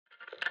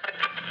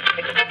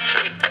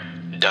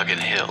Duggan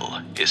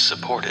Hill is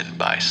supported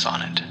by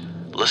Sonnet.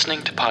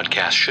 Listening to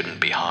podcasts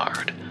shouldn't be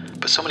hard,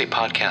 but so many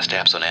podcast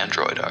apps on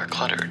Android are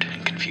cluttered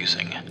and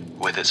confusing.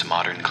 With its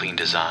modern, clean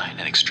design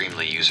and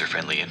extremely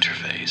user-friendly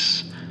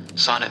interface,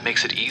 Sonnet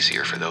makes it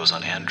easier for those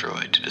on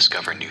Android to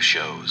discover new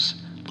shows,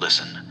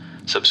 listen,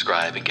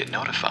 subscribe, and get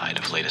notified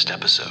of latest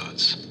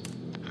episodes.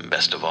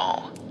 Best of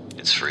all,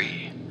 it's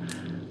free.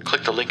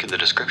 Click the link in the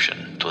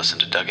description to listen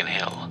to Duggan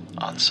Hill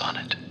on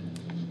Sonnet.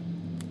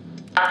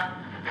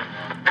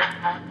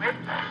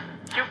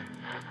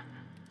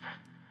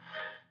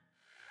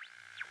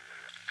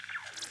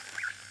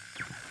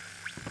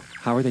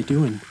 How are they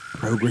doing?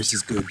 Progress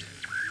is good.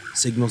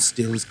 Signal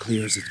still as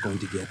clear as it's going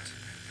to get.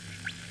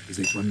 Is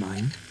it one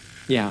mine?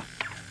 Yeah.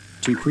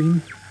 2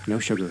 cream, no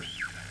sugar.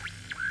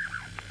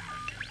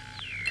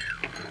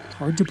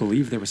 Hard to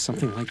believe there was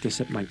something like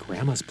this at my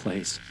grandma's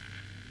place.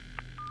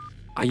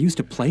 I used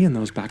to play in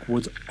those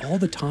backwoods all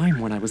the time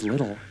when I was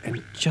little,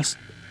 and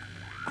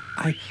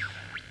I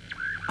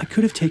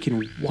could have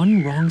taken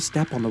one wrong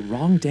step on the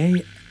wrong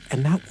day,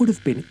 and that would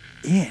have been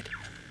it.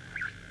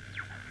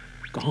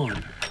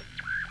 Gone.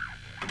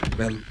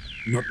 Well,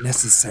 not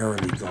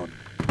necessarily gone.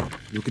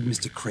 Look at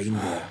Mr. Crane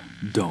there.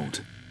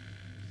 Don't.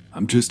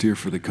 I'm just here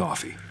for the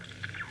coffee.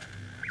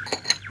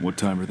 What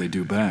time are they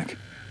due back?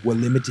 We're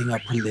limiting our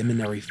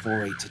preliminary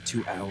foray to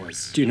 2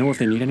 hours. Do you know if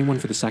they need anyone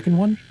for the second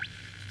one?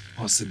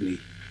 Possibly.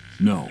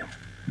 No,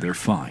 they're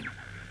fine.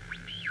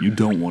 You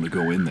don't want to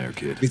go in there,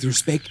 kid. With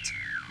respect,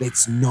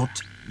 that's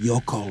not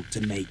your call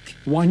to make.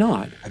 Why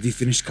not? Have you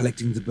finished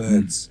collecting the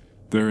birds?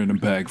 They're in a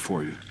bag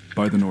for you,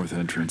 by the north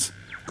entrance.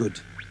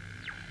 Good.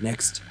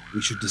 Next,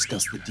 we should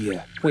discuss the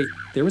deer. Wait,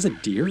 there was a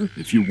deer?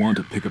 If you want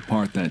to pick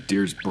apart that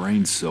deer's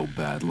brains so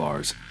bad,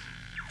 Lars,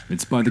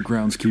 it's by the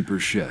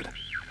groundskeeper's shed.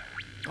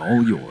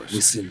 All yours.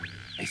 Listen,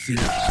 I think...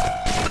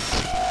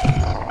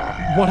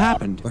 What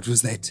happened? What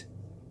was that?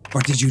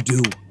 What did you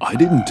do? I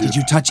didn't do... Did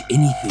you touch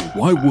anything?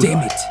 Why would Damn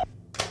I?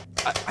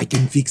 it! I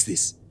can fix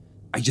this.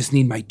 I just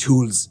need my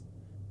tools.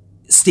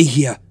 Stay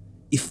here.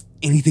 If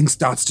anything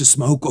starts to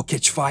smoke or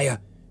catch fire,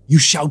 you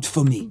shout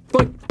for me.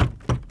 But...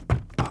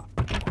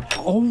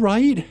 all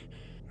right.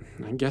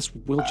 I guess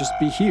we'll just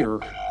be here.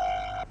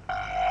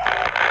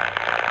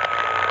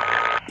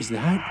 Is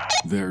that...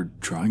 They're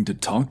trying to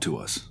talk to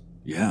us.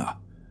 Yeah.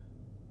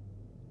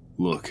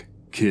 Look,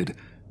 kid,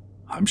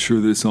 I'm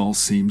sure this all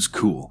seems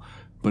cool,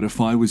 but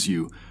if I was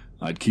you,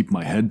 I'd keep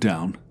my head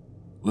down,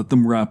 let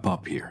them wrap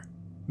up here,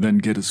 then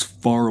get as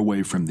far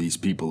away from these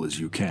people as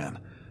you can.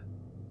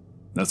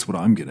 That's what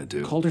I'm gonna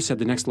do. Calder said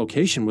the next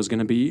location was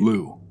gonna be...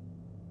 Lou,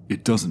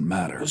 it doesn't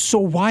matter. So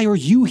why are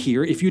you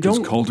here if you don't...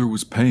 Because Calder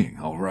was paying,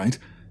 all right?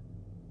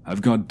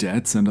 I've got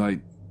debts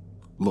and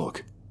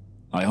Look,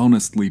 I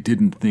honestly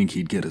didn't think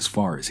he'd get as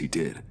far as he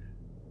did.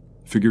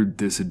 Figured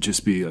this'd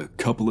just be a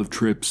couple of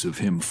trips of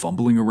him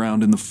fumbling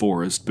around in the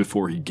forest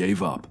before he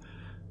gave up.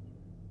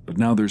 But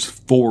now there's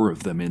 4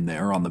 of them in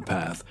there on the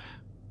path,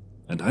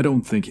 and I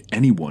don't think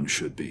anyone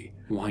should be.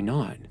 Why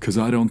not? 'Cause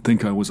I don't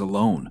think I was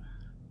alone.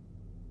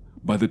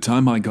 By the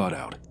time I got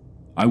out,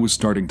 I was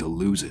starting to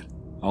lose it,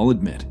 I'll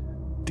admit.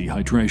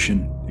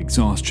 Dehydration,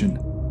 exhaustion.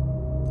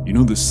 You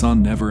know the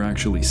sun never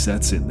actually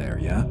sets in there,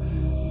 yeah?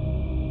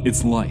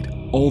 It's light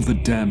all the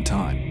damn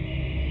time.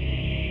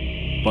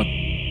 But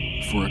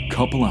for a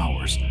couple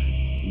hours,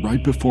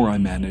 right before I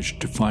managed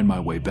to find my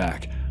way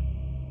back,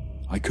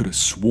 I could have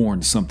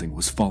sworn something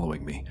was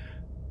following me.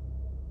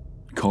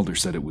 Calder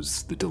said it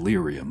was the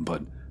delirium,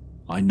 but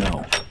I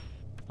know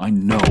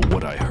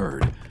what I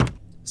heard.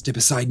 Step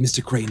aside,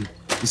 Mr. Crane.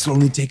 This will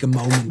only take a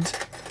moment.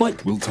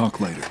 But... We'll talk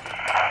later.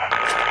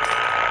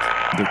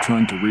 They're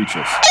trying to reach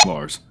us,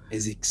 Lars.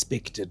 As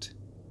expected.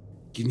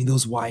 Give me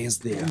those wires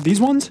there.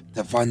 These ones?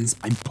 The ones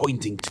I'm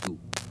pointing to.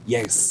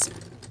 Yes.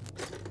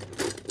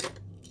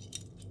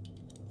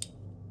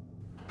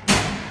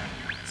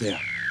 There.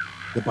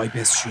 The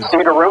bypass should...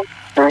 Cedar Room,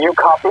 do you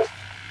copy?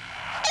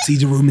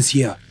 Cedar Room is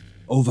here.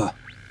 Over.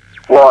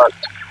 Lars,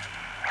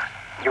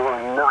 you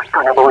are not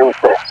going to believe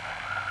this.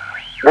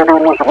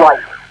 Vivian was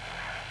right.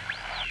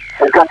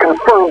 We've got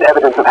confirmed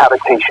evidence of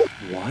habitation.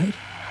 What?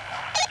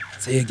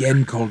 Say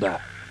again, Calder.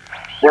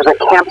 There's a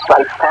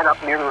campsite set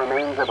up near the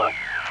remains of a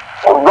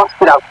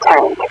rusted-out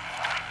tank.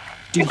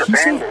 Did It's he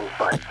say abandoned,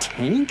 a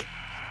tank?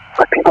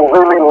 but people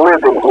really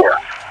live in here.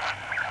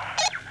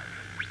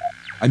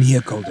 I'm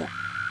here, Calder.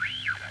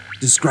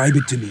 Describe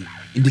it to me,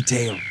 in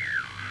detail.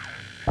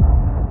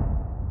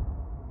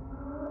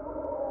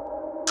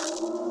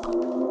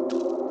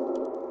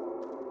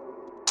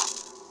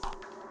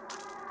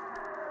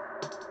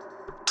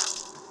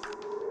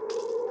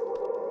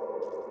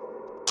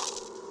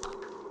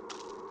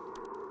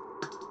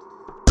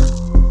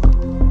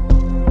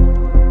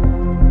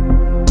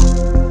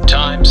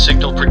 Time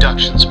Signal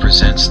Productions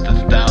presents The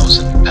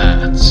Thousand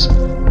Paths.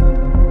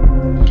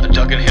 A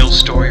Duggan Hill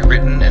story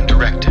written and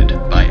directed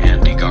by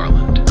Andy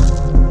Garland.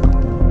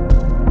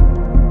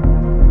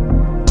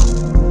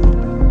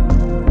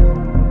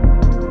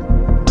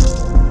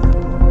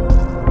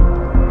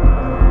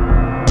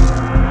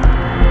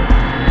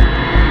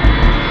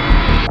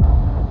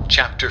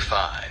 Chapter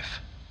 5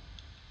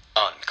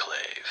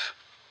 Enclave.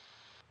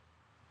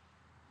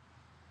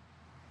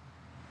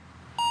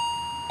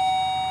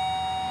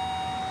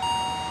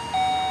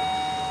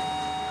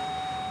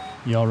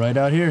 You all right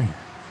out here?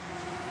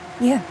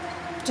 Yeah,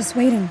 just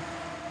waiting.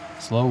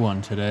 Slow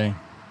one today.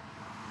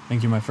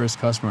 Think you're my first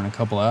customer in a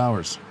couple of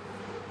hours.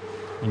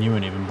 And you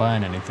ain't even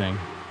buying anything.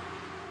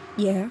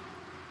 Yeah?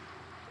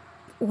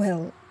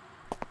 Well,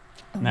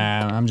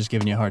 Nah, I'm just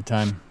giving you a hard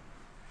time.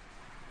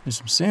 There's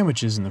some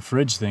sandwiches in the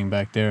fridge thing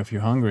back there if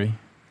you're hungry.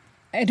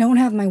 I don't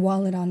have my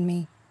wallet on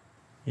me.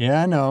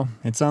 Yeah, I know.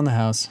 It's on the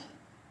house.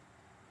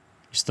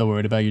 You still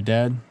worried about your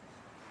dad?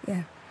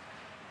 Yeah.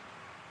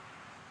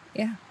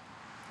 Yeah,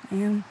 I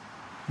am.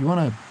 You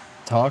want to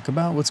talk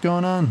about what's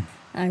going on?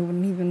 I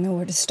wouldn't even know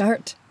where to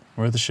start.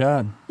 Worth a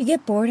shot. You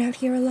get bored out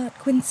here a lot,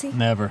 Quincy?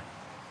 Never.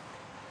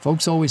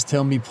 Folks always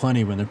tell me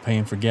plenty when they're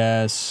paying for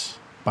gas,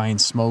 buying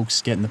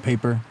smokes, getting the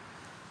paper.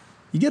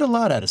 You get a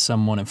lot out of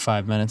someone in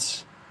 5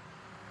 minutes.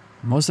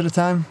 Most of the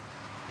time,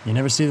 you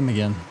never see them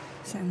again.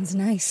 Sounds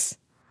nice.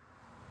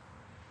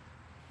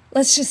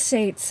 Let's just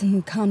say it's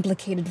some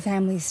complicated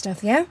family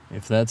stuff, yeah?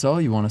 If that's all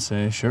you want to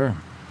say, sure.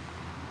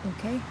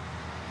 Okay.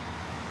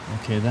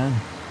 Okay then.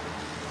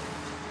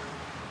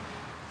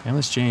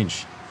 Families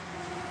change.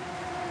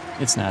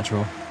 It's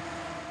natural.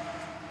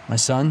 My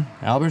son,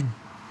 Albert,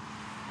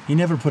 he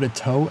never put a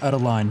toe out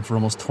of line for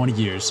almost 20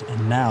 years,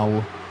 and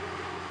now,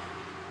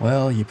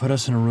 well, you put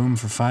us in a room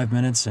for 5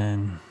 minutes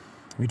and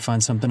we'd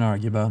find something to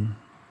argue about.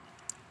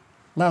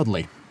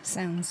 Loudly.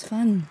 Sounds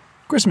fun.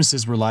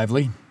 Christmases were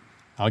lively.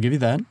 I'll give you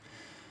that.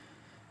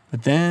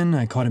 But then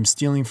I caught him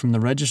stealing from the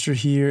register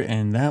here,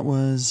 and that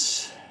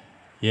was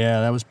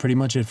pretty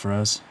much it for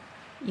us.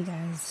 You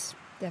guys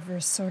ever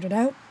sort it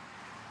out?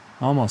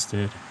 Almost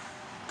did.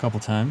 A couple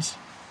times.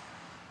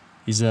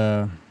 He's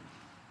in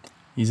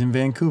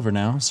Vancouver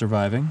now,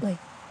 surviving.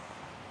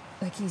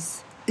 Like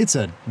he's... It's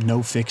a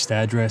no fixed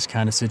address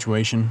kind of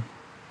situation.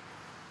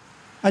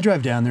 I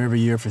drive down there every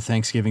year for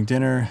Thanksgiving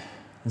dinner.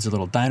 There's a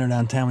little diner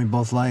downtown we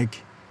both like.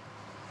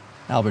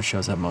 Albert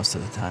shows up most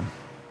of the time.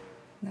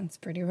 That's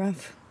pretty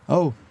rough.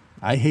 Oh,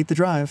 I hate the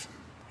drive.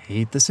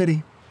 Hate the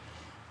city.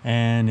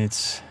 And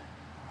it's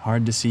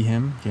hard to see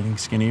him getting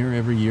skinnier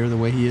every year the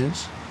way he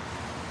is.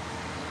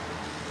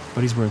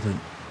 But he's worth it.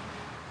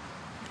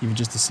 Even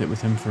just to sit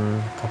with him for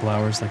a couple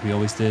hours like we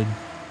always did.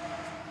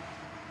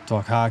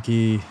 Talk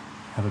hockey,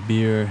 have a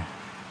beer.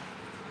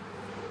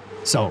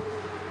 So,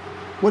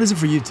 what is it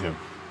for you two?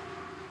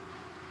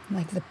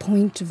 Like the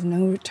point of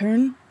no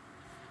return?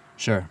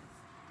 Sure.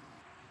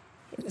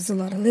 It was a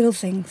lot of little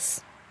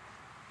things.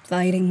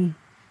 Fighting,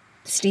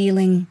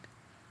 stealing.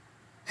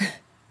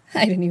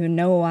 I didn't even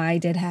know why I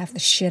did half the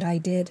shit I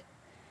did.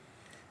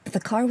 But the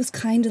car was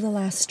kind of the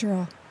last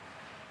straw.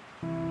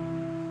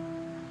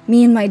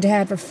 Me and my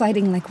dad were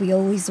fighting like we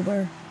always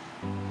were.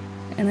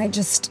 And I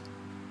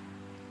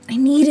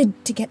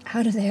needed to get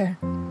out of there.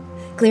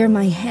 Clear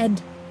my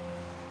head.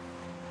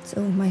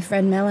 So my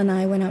friend Mel and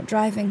I went out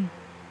driving.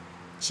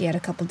 She had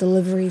a couple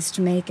deliveries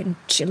to make and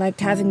she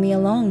liked having me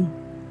along.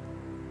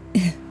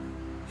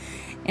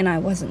 And I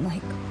wasn't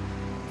like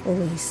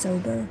fully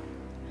sober.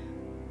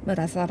 But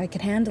I thought I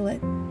could handle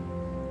it.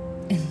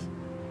 And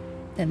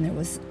then there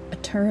was a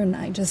turn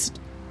I didn't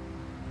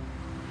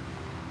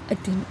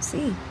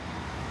see.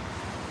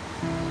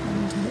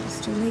 Until it was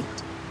too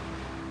late.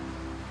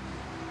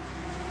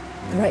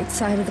 The right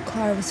side of the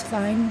car was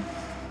fine.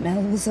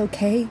 Mel was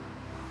okay.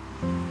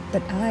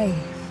 But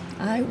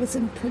I was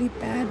in a pretty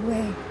bad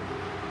way.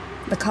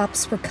 The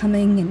cops were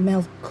coming and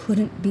Mel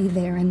couldn't be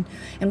there and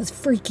was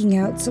freaking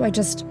out, so I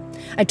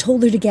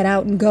told her to get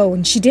out and go,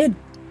 and she did.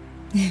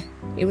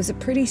 It was a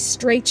pretty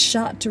straight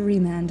shot to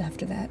remand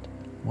after that.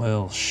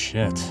 Well,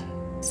 shit.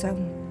 So,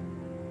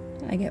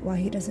 I get why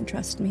he doesn't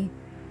trust me.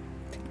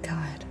 But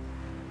God,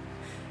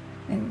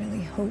 I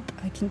really hope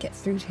I can get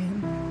through to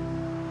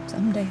him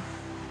someday.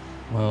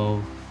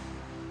 Well,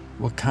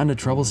 what kind of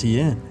trouble's he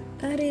in?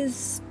 That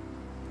is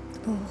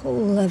a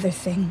whole other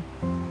thing.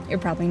 You're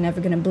probably never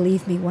gonna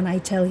believe me when I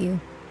tell you.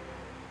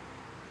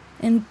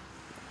 And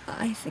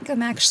I think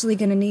I'm actually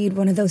gonna need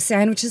one of those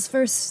sandwiches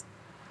first,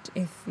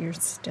 if you're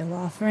still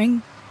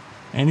offering.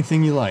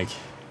 Anything you like.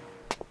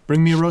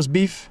 Bring me a roast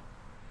beef.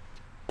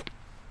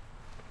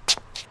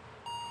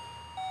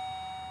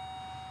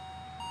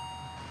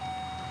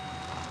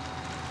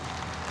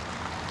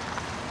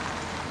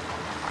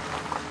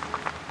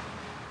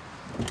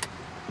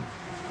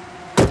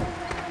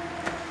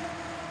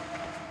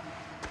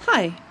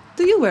 Hi,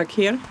 do you work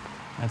here?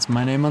 That's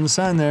my name on the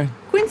sign there.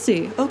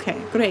 Quincy,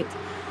 okay, great.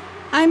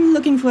 I'm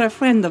looking for a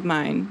friend of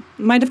mine.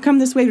 Might have come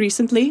this way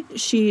recently.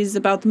 She's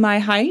about my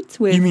height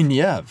with... You mean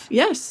Yev?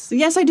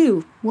 Yes, I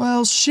do.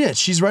 Well, shit,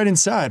 she's right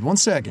inside. 1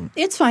 second.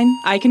 It's fine,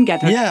 I can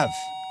get her. Yev!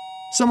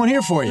 Someone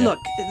here for you. Look,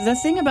 the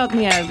thing about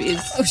Niev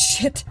is... Oh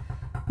shit!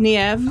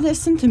 Niev,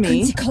 listen to me.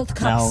 Quincy called the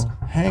cops.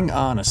 Now, hang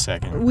on a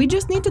second. We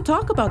just need to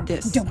talk about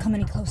this. Don't come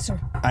any closer.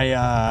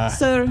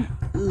 Sir,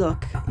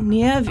 look,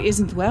 Niev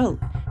isn't well.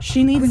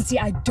 She needs... Quincy,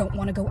 I don't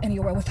want to go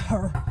anywhere with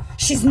her.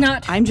 She's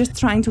not... I'm just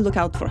trying to look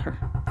out for her.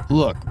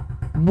 Look,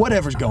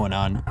 whatever's going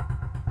on.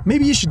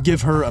 Maybe you should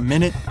give her a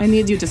minute. I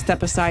need you to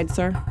step aside,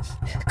 sir.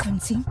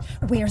 Quincy,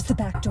 where's the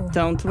back door?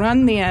 Don't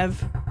run, Niev.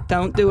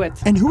 Don't do it.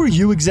 And who are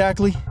you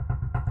exactly?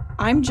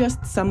 I'm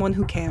just someone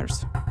who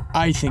cares.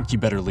 I think you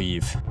better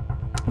leave.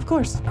 Of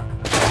course.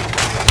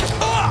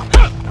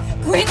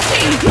 Quincy!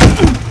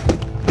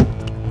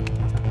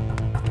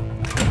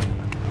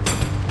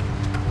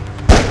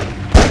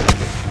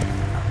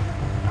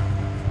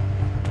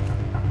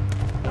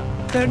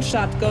 Third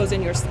shot goes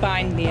in your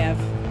spine, Niev.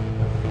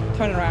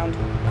 Turn around.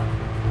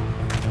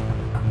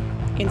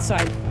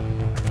 Inside.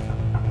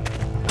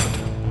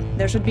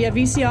 There should be a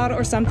VCR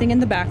or something in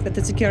the back that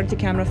the security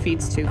camera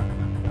feeds to.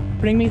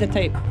 Bring me the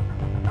tape.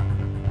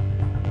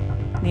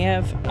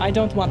 Niev, I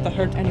don't want to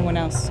hurt anyone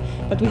else,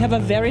 but we have a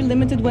very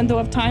limited window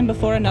of time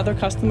before another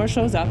customer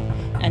shows up,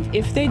 and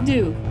if they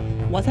do,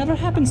 whatever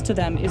happens to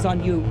them is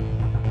on you.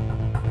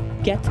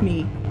 Get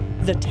me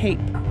the tape.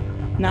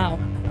 Now.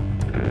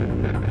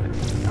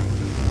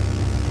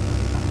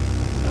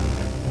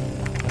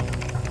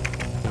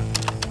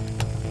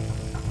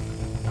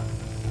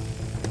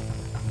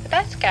 The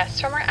best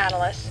guess from our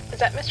analysts is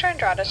that Mr.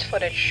 Andrade's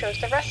footage shows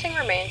the resting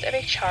remains of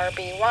a Char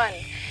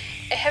B-1,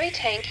 a heavy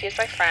tank used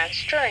by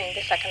France during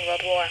the Second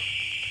World War.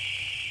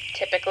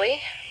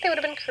 Typically, they would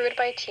have been crewed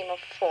by a team of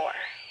 4.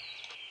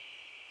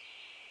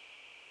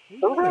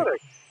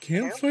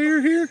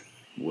 Campfire here?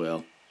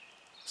 Well,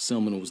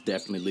 someone was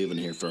definitely living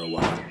here for a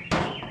while.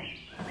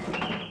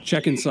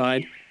 Check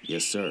inside.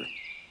 Yes, sir.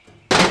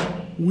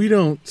 We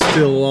don't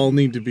still all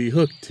need to be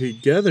hooked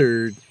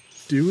together,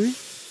 do we?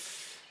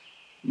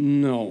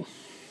 No.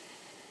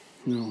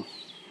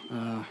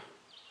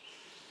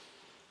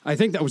 I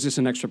think that was just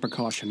an extra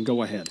precaution.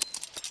 Go ahead.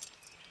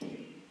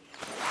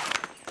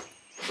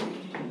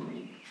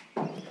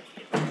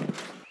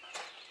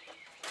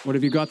 What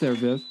have you got there,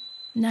 Viv?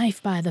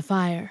 Knife by the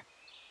fire.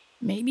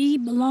 Maybe he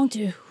belonged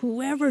to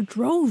whoever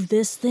drove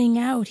this thing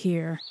out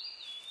here.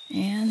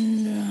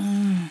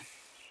 And,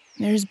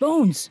 there's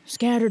bones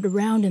scattered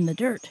around in the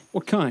dirt.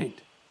 What kind?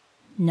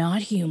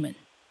 Not human.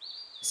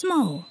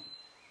 Small.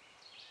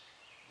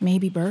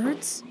 Maybe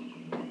birds?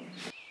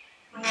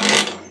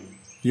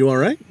 You all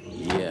right?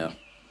 Yeah,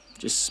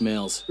 just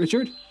smells.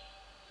 Richard,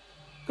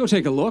 go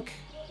take a look.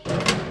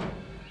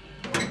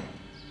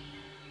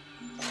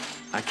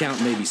 I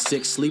count maybe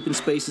 6 sleeping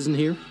spaces in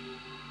here.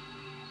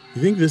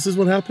 You think this is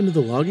what happened to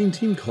the logging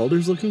team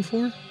Calder's looking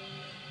for?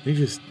 They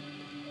just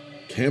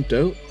camped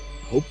out,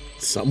 hoped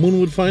someone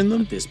would find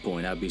them? At this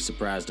point, I'd be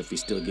surprised if he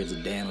still gives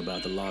a damn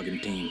about the logging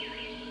team.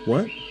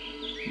 What?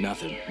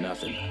 Nothing.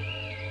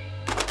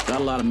 Got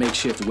a lot of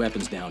makeshift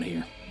weapons down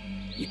here.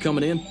 You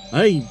coming in?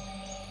 I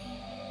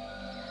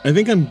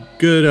think I'm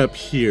good up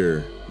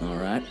here. All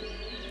right.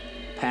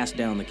 Pass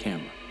down the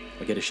camera.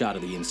 I'll get a shot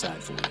of the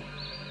inside for you.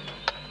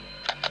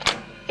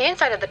 The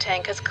inside of the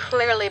tank has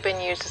clearly been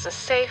used as a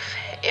safe,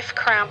 if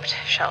cramped,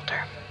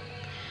 shelter.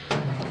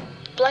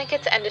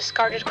 Blankets and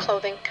discarded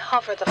clothing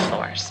cover the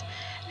floors,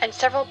 and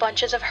several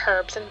bunches of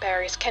herbs and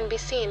berries can be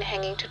seen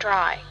hanging to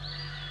dry.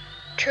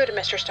 True to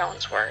Mr.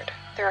 Stone's word,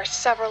 there are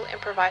several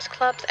improvised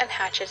clubs and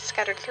hatchets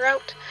scattered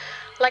throughout,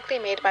 likely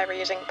made by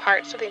reusing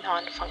parts of the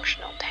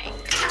non-functional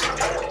tank.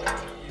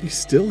 They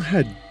still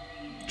had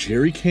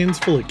jerry cans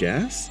full of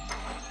gas?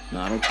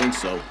 No, I don't think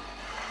so.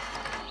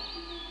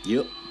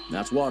 Yep,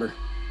 that's water.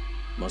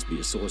 Must be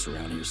a source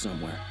around here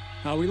somewhere.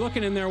 How are we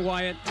looking in there,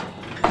 Wyatt?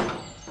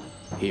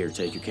 Here,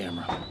 take your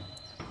camera.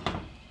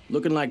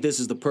 Looking like this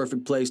is the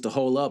perfect place to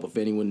hole up if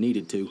anyone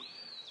needed to.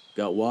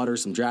 Got water,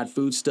 some dried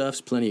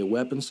foodstuffs, plenty of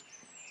weapons.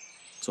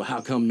 So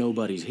how come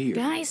nobody's here?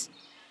 Guys,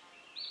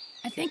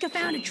 I think I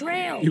found a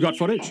trail. You got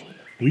footage?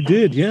 We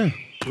did, yeah.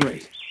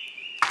 Great.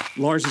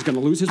 Lars is going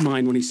to lose his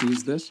mind when he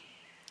sees this.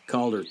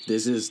 Calder,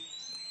 this is...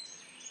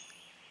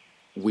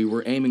 We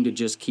were aiming to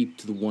just keep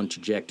to the one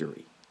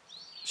trajectory.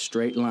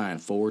 Straight line,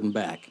 forward and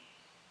back.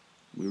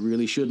 We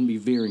really shouldn't be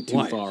veering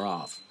too far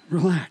off.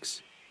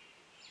 Relax.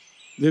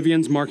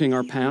 Vivian's marking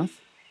our path.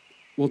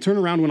 We'll turn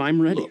around when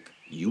I'm ready. Look,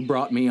 you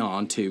brought me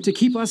on to... To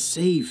keep us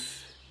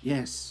safe,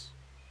 yes.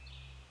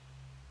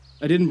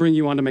 I didn't bring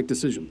you on to make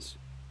decisions.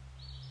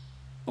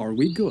 Are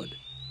we good?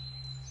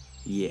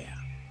 Yeah,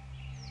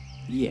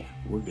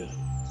 we're good.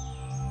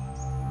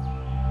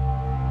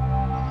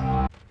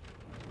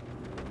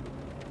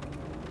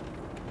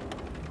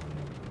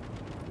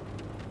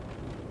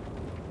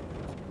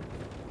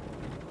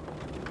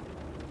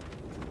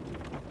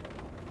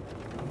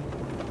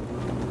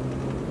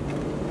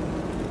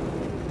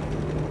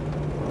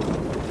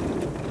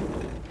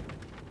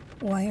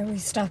 Why are we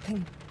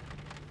stopping?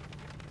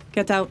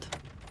 Get out.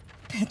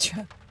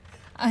 Petra,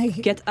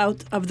 Get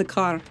out of the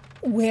car.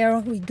 Where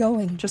are we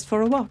going? Just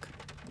for a walk.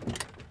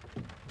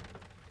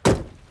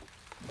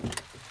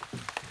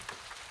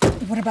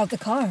 What about the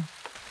car?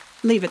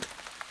 Leave it.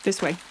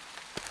 This way.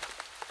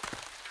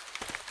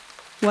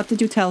 What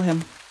did you tell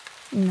him?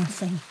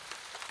 Nothing.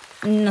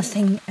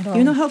 Nothing at all.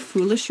 You know how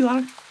foolish you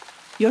are?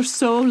 You're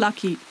so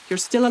lucky you're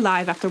still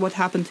alive after what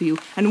happened to you.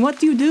 And what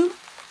do?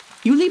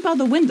 You leap out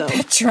the window.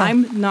 Petra!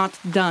 I'm not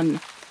done.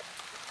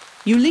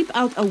 You leap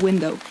out a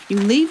window. You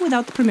leave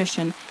without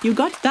permission. You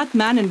got that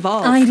man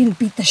involved. I didn't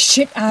beat the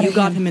shit out of him. You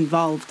got him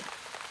involved.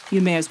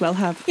 You may as well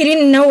have. He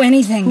didn't know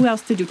anything. Who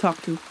else did you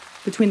talk to?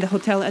 Between the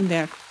hotel and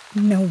there?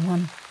 No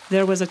one.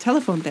 There was a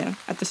telephone there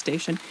at the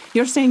station.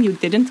 You're saying you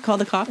didn't call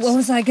the cops? What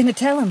was I going to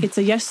tell him? It's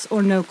a yes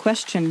or no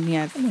question,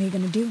 Niev. What are you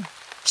going to do?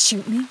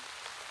 Shoot me?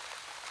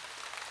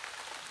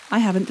 I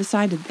haven't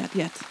decided that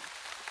yet.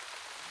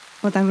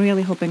 But I'm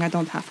really hoping I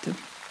don't have to.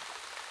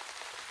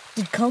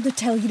 Did Calder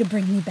tell you to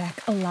bring me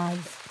back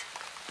alive?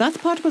 That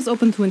part was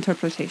open to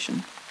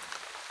interpretation.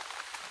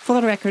 For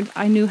the record,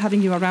 I knew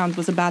having you around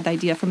was a bad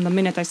idea from the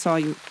minute I saw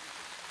you.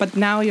 But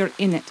now you're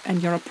in it,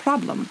 and you're a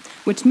problem,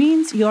 which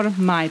means you're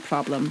my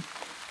problem.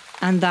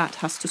 And that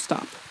has to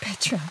stop.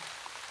 Petra,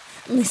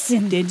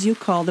 listen. Did you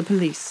call the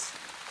police?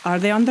 Are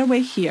they on their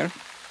way here?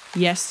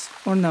 Yes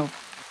or no?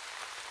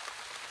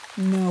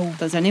 No.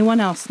 Does anyone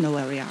else know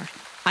where we are?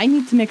 I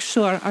need to make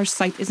sure our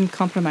site isn't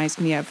compromised,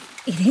 Niev.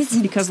 It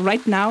isn't. Because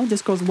right now,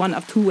 this goes one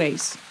of two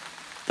ways.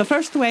 The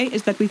first way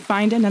is that we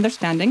find an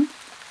understanding,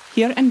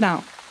 here and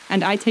now,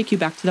 and I take you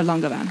back to the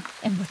Longavan.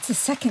 And what's the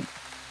second?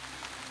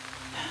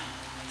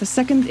 The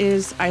second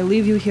is I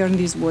leave you here in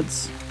these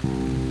woods,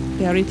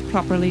 buried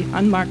properly,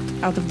 unmarked,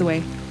 out of the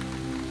way.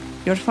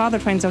 Your father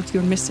finds out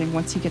you're missing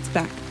once he gets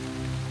back.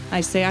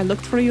 I say I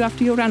looked for you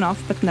after you ran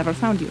off, but never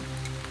found you.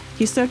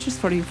 He searches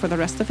for you for the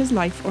rest of his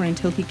life or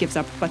until he gives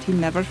up, but he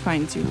never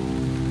finds you.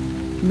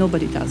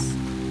 Nobody does.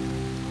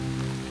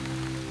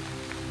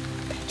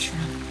 Petra.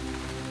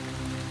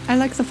 I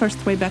like the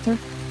first way better.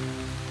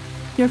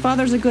 Your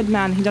father's a good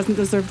man. He doesn't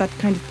deserve that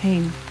kind of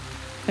pain.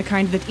 The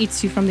kind that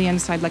eats you from the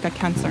inside like a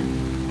cancer.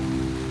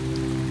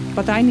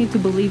 But I need to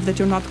believe that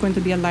you're not going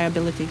to be a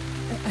liability.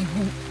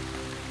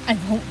 I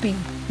won't be.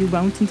 You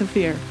won't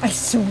interfere. I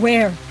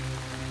swear.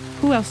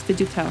 Who else did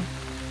you tell?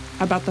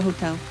 About the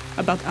hotel?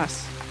 About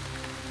us?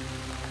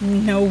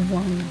 No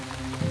one.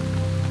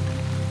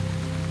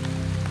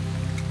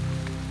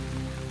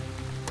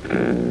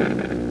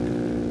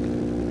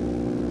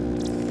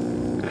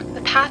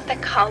 The path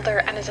that Calder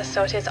and his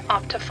associates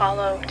opt to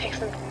follow takes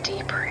them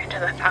deeper into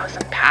the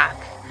Thousand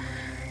Paths.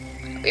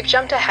 We've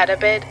jumped ahead a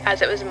bit,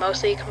 as it was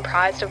mostly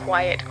comprised of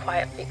Wyatt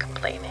quietly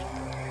complaining.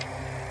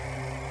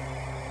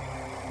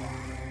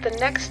 The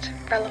next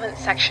relevant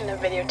section of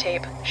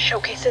videotape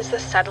showcases the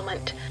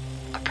settlement.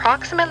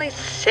 Approximately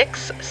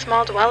 6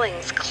 small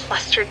dwellings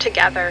clustered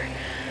together.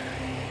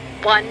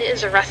 One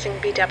is a Racing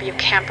VW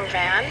camper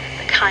van,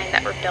 the kind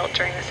that were built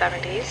during the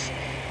 70s.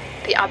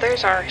 The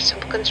others are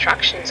simple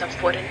constructions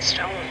of wood and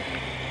stone.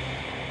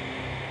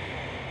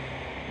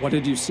 What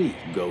did you see?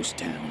 Ghost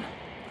town.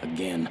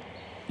 Again.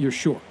 You're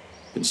sure?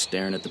 Been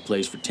staring at the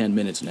place for 10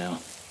 minutes now.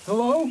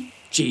 Hello?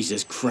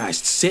 Jesus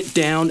Christ, sit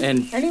down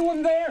and...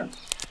 Anyone there?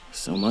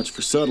 So much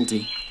for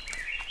subtlety.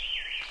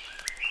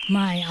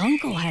 My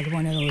uncle had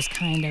one of those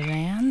kind of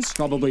vans.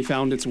 Probably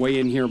found its way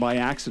in here by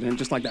accident,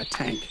 just like that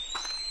tank.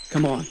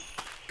 Come on.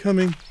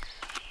 Coming.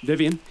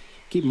 Vivian,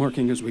 keep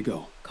marking as we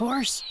go.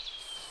 Course.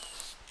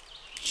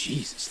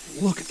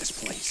 Jesus, look at this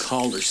place.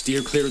 Calder,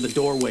 steer clear of the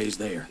doorways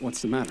there.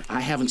 What's the matter?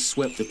 I haven't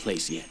swept the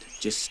place yet.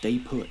 Just stay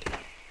put.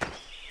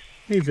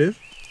 Hey, Viv.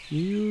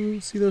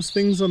 You see those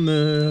things on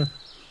the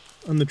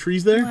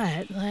trees there?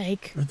 What,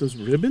 like... Are those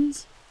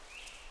ribbons?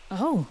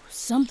 Oh,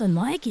 something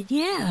like it,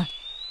 yeah.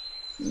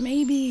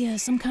 Maybe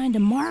some kind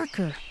of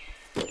marker.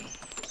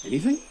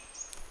 Anything?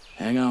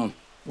 Hang on.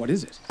 What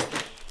is it?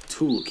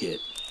 Toolkit.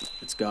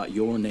 It's got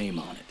your name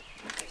on it.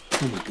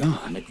 Oh my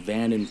God.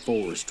 McVanden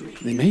Forestry.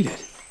 They made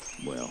it.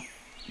 Well,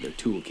 their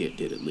toolkit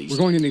did at least. We're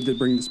going to need to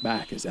bring this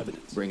back as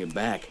evidence. Bring it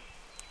back.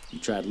 You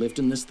tried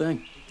lifting this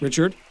thing?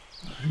 Richard?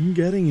 I'm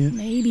getting it.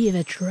 Maybe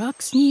the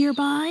truck's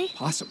nearby?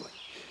 Possibly.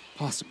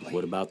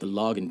 What about the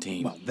logging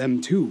team? Well, them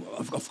too,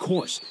 of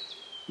course.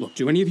 Look,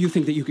 do any of you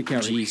think that you could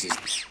carry...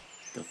 Jesus.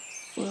 The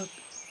fuck?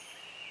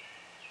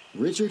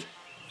 Richard?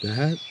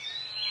 That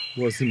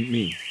wasn't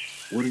me.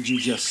 What did you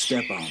just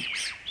step on?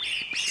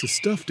 It's a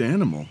stuffed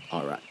animal.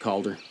 All right,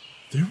 Calder.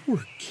 There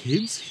were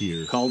kids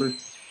here. Calder,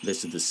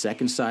 this is the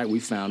second site we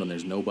found and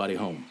there's nobody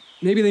home.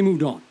 Maybe they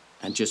moved on.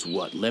 And just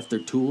what, left their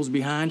tools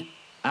behind?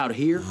 Out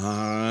here?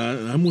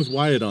 I'm with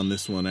Wyatt on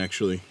this one,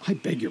 actually. I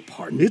beg your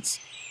pardon.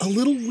 It's a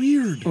little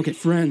weird. Okay,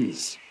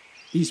 friends.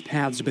 These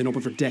paths have been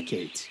open for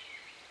decades.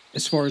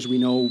 As far as we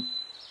know,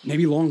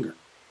 maybe longer.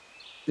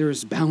 There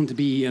is bound to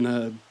be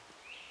an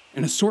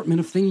assortment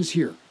of things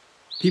here.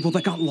 People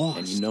that got lost.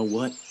 And you know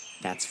what?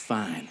 That's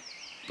fine.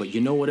 But you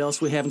know what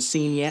else we haven't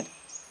seen yet?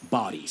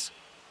 Bodies.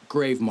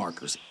 Grave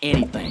markers.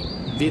 Anything.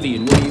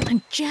 Vivian, what do you...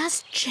 I'm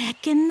just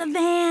checking the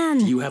van.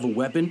 Do you have a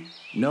weapon?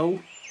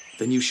 No?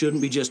 Then you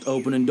shouldn't be just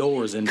opening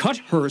doors and... Cut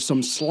her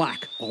some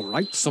slack, all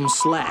right? Some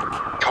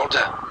slack.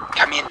 Calder,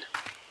 come in.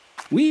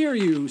 We hear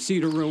you,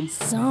 Cedar Room.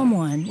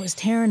 Someone was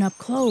tearing up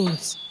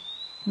clothes.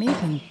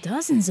 Making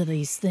dozens of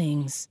these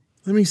things.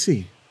 Let me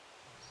see.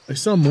 I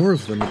saw more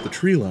of them at the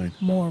tree line.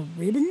 More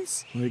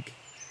ribbons? Like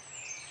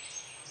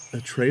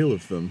a trail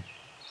of them.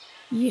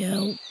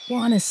 You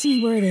want to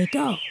see where they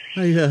go?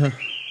 I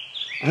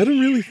don't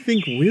really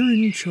think we're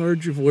in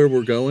charge of where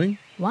we're going.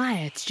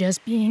 Wyatt's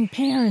just being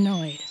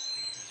paranoid.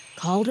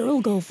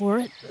 Calder'll go for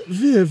it.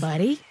 Viv.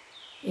 Buddy,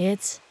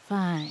 it's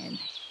fine.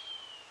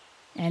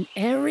 And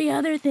every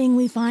other thing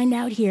we find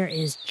out here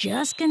is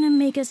just gonna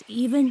make us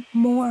even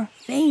more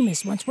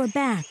famous once we're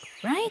back,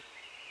 right?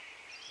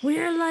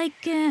 We're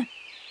like,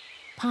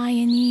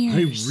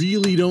 pioneers. I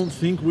really don't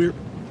think we're...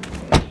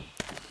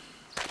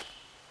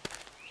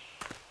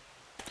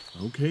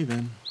 Okay,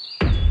 then.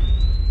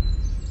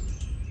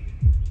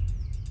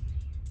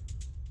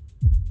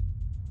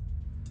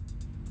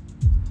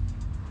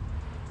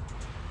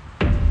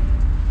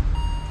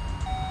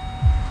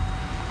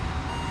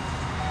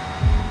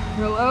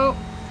 Hello?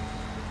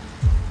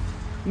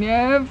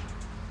 Nev?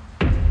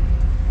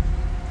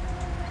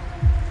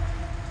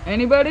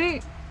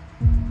 Anybody?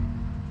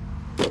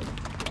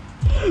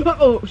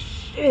 Oh,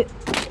 shit.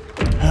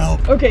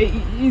 Help. Okay,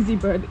 easy,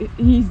 bud.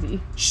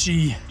 Easy.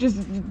 She...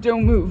 Just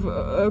don't move,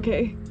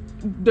 okay?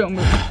 Don't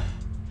move.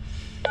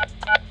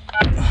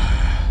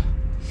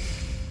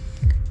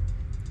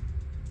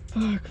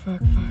 Fuck.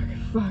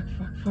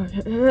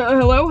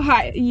 Hello?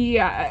 Hi.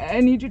 Yeah, I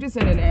need you to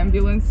send an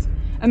ambulance.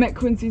 I'm at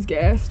Quincy's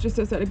Gas, just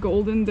outside of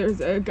Golden.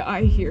 There's a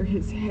guy here.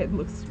 His head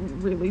looks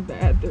really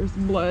bad. There's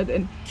blood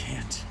and...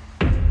 Can't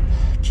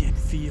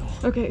feel.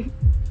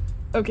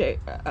 Okay,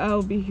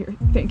 I'll be here.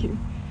 Thank you.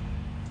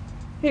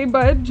 Hey,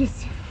 bud,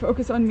 just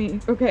focus on me,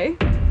 okay?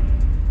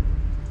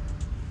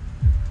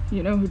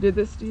 You know who did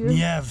this to you?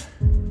 Niev.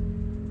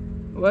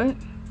 What?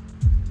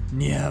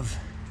 Niev.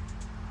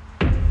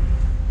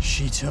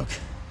 She took...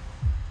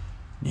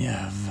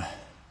 Niev.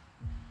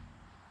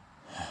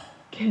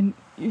 Can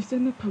you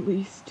send the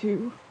police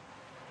too?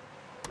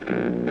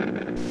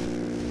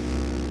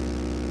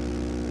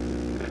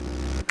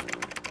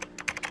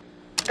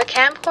 The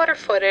camcorder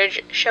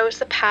footage shows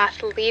the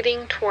path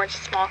leading towards a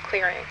small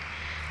clearing.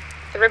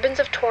 The ribbons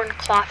of torn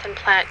cloth and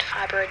plant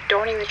fiber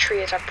adorning the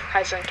trees are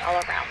present all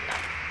around them.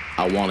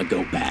 I want to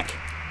go back.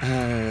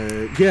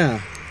 Yeah.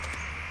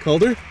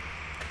 Calder?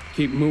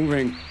 Keep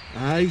moving.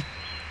 I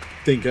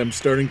think I'm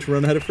starting to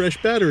run out of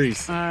fresh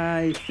batteries.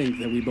 I think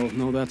that we both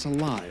know that's a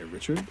lie,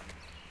 Richard.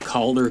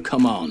 Calder,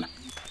 come on.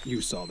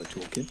 You saw the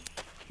toolkit.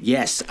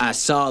 Yes, I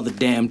saw the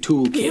damn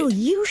toolkit. Will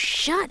you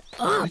shut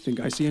up? I think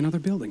I see another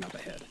building up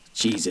ahead.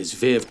 Jesus,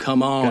 Viv,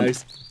 come on.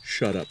 Guys,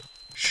 shut up.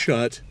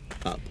 Shut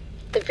up.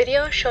 The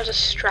video shows a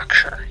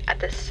structure at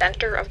the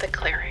center of the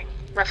clearing,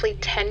 roughly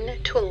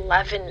 10 to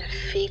 11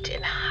 feet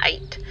in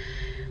height.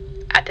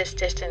 At this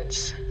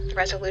distance, the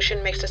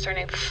resolution makes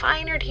discerning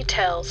finer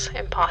details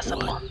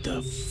impossible. What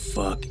the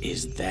fuck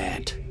is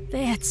that?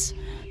 That's...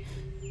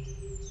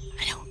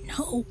 I don't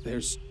know.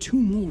 There's 2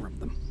 more of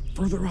them,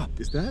 further up.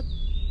 Is that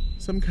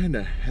some kind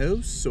of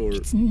house or...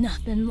 It's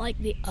nothing like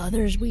the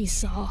others we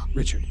saw.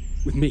 Richard,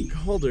 with me.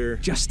 Calder.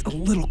 Just a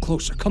little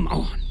closer, come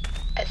on.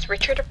 As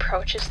Richard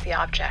approaches the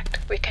object,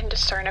 we can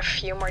discern a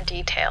few more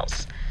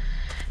details.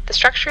 The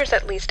structure is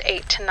at least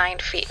 8 to 9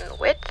 feet in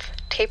width,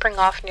 tapering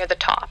off near the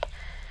top.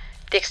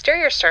 The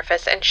exterior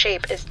surface and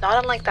shape is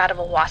not unlike that of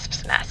a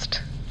wasp's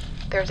nest.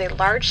 There is a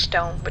large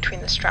stone between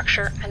the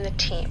structure and the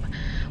team,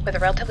 with a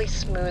relatively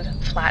smooth,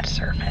 flat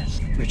surface.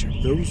 Richard,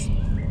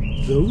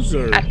 those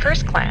are... At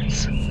first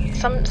glance,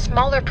 some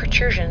smaller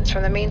protrusions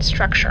from the main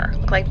structure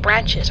look like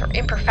branches or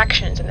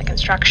imperfections in the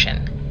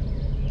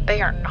construction.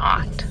 They are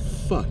not.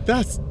 Fuck,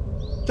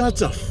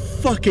 that's a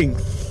fucking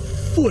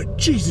foot.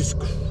 Jesus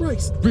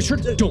Christ.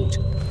 Richard, don't.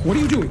 What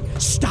are you doing?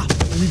 Stop.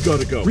 We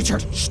gotta go.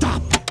 Richard,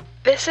 stop.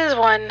 This is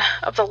one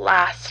of the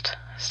last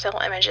still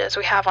images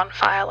we have on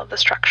file of the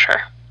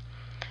structure.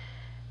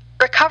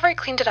 Recovery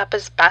cleaned it up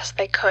as best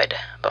they could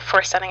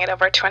before sending it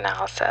over to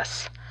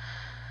analysis.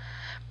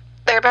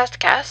 Their best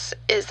guess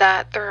is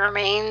that the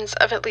remains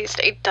of at least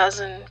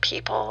 12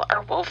 people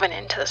are woven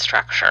into the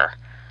structure.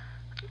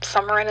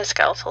 Some are in a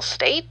skeletal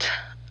state,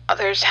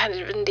 others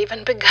hadn't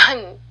even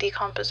begun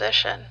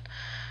decomposition.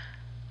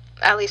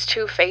 At least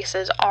 2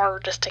 faces are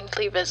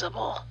distinctly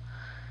visible.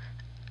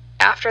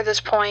 After this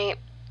point,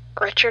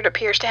 Richard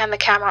appears to hand the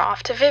camera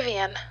off to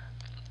Vivian,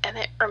 and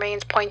it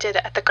remains pointed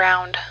at the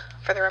ground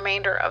for the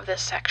remainder of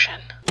this section.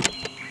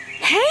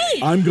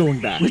 Hey! I'm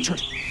going back.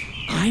 Richard,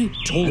 I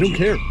told you. I don't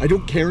care. I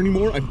don't care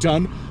anymore. I'm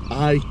done.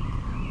 I'm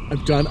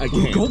done. I can't.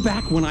 We'll go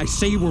back when I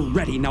say we're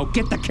ready. Now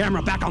get the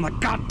camera back on the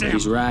goddamn...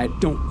 He's right.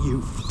 Don't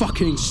you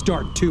fucking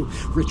start too.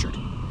 Richard,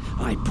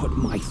 I put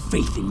my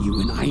faith in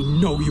you, and I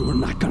know you are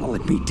not gonna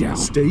let me down.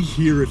 Stay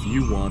here if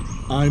you want.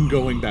 I'm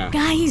going back.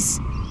 Guys,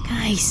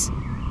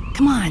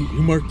 come on.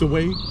 You marked the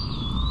way.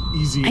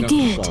 Easy enough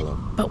to follow.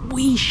 But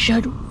we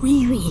should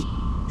really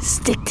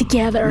stick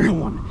together. No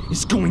one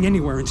is going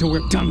anywhere until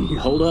we're done here.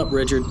 Hold up,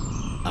 Richard.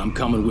 I'm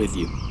coming with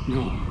you.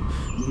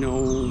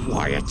 No,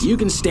 Wyatt. You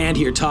can stand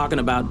here talking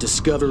about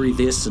discovery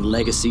this and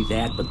legacy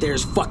that, but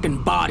there's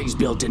fucking bodies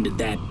built into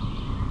that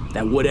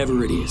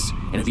whatever it is.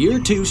 And if you're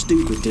too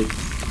stupid to...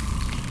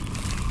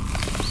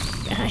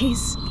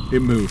 Guys.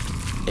 It moved.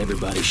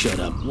 Everybody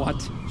shut up.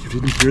 What? You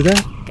didn't hear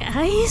that?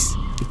 Guys?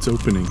 It's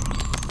opening.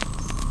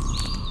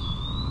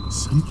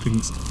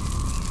 Something's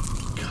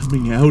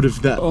coming out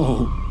of that.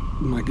 Oh,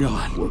 my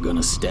God. We're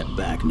gonna step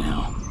back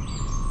now.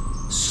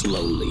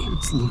 Slowly.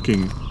 It's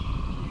looking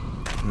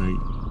right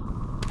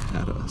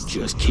at us.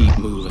 Just keep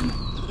moving.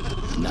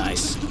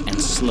 Nice and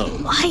slow.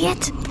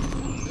 Wyatt!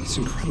 It's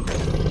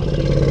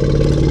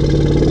incredible.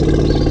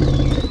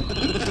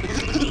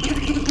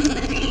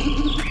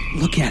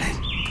 Look at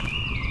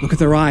it. Look at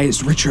their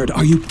eyes. Richard,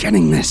 are you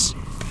getting this?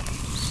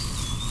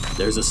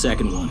 There's a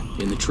second one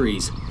in the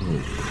trees.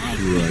 I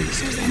think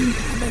there's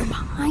another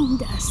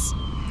behind us.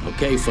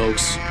 Okay,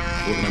 folks.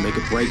 We're gonna make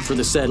a break for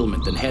the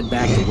settlement, then head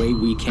back the way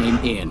we came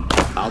in.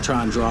 I'll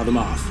try and draw them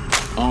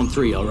off. On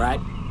 3, all right?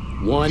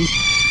 1.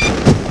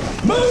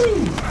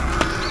 Move!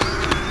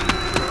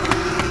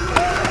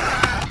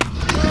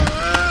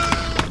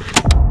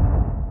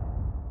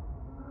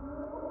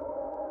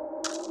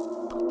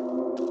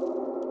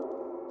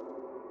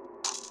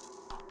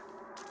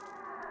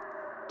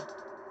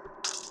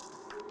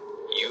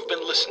 You've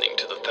been listening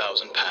to The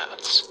Thousand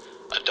Paths,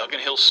 a Duggan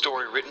Hill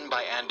story written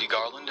by Andy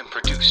Garland and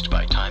produced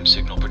by Time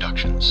Signal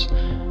Productions.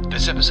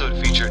 This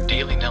episode featured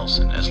Daley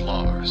Nelson as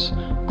Lars,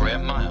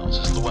 Graham Miles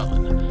as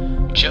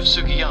Llewellyn, Jeff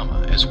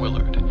Sugiyama as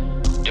Willard,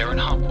 Darren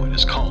Hopwood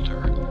as Calder,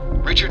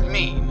 Richard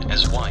Mean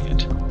as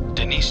Wyatt,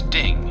 Denise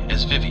Ding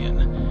as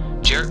Vivian,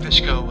 Jarrett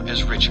Fishko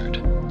as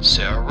Richard,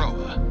 Sarah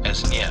Roa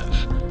as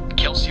Niev,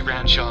 Kelsey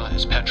Ranshaw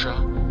as Petra,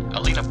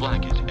 Alina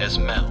Blackett as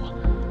Mel,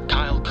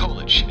 Kyle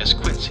Kolich as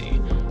Quincy,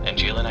 and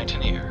Jalen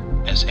Itanier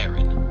as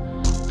Aaron.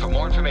 For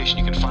more information,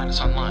 you can find us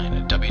online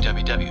at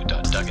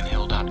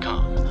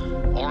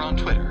www.dugganhill.com or on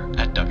Twitter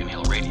at Duggan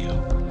Hill Radio.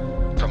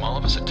 From all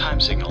of us at Time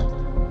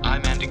Signal,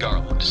 I'm Andy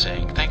Garland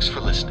saying thanks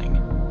for listening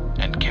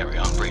and carry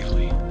on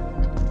bravely.